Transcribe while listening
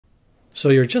So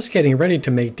you're just getting ready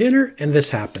to make dinner and this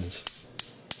happens.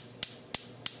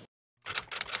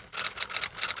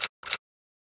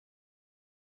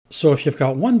 So if you've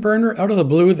got one burner out of the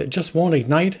blue that just won't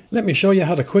ignite, let me show you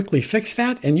how to quickly fix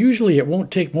that, and usually it won't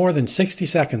take more than 60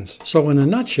 seconds. So in a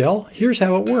nutshell, here's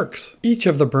how it works. Each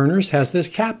of the burners has this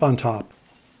cap on top.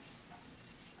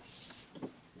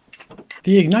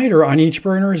 The igniter on each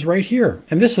burner is right here,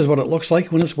 and this is what it looks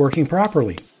like when it's working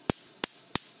properly.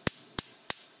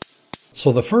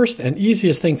 So the first and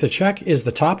easiest thing to check is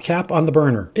the top cap on the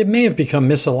burner. It may have become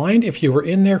misaligned if you were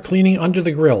in there cleaning under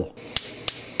the grill.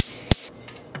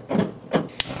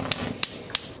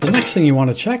 The next thing you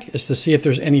want to check is to see if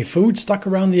there's any food stuck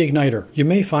around the igniter. You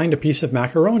may find a piece of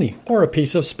macaroni, or a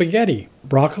piece of spaghetti,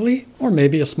 broccoli, or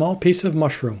maybe a small piece of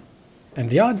mushroom. And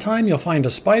the odd time you'll find a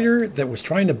spider that was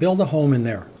trying to build a home in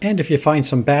there. And if you find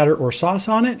some batter or sauce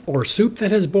on it, or soup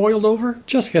that has boiled over,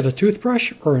 just get a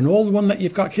toothbrush or an old one that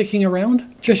you've got kicking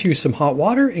around. Just use some hot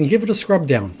water and give it a scrub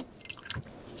down.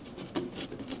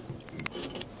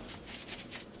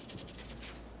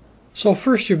 So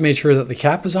first you've made sure that the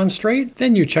cap is on straight,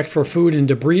 then you check for food and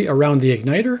debris around the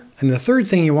igniter, and the third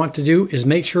thing you want to do is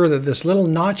make sure that this little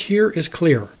notch here is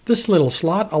clear. This little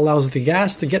slot allows the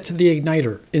gas to get to the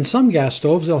igniter. In some gas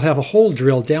stoves they'll have a hole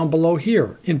drilled down below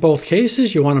here. In both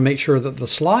cases you want to make sure that the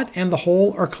slot and the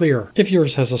hole are clear. If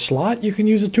yours has a slot, you can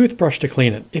use a toothbrush to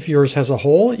clean it. If yours has a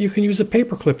hole, you can use a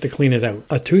paper clip to clean it out.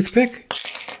 A toothpick,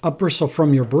 a bristle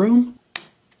from your broom,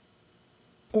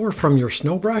 or from your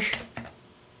snow brush.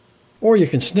 Or you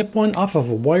can snip one off of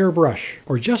a wire brush,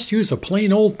 or just use a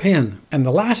plain old pen. And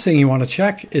the last thing you want to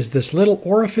check is this little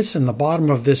orifice in the bottom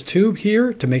of this tube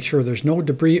here to make sure there's no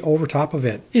debris over top of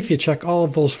it. If you check all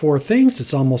of those 4 things,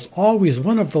 it's almost always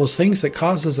one of those things that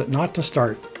causes it not to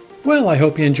start. Well, I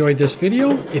hope you enjoyed this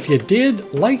video. If you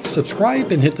did, like,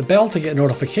 subscribe, and hit the bell to get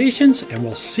notifications, and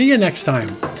we'll see you next time.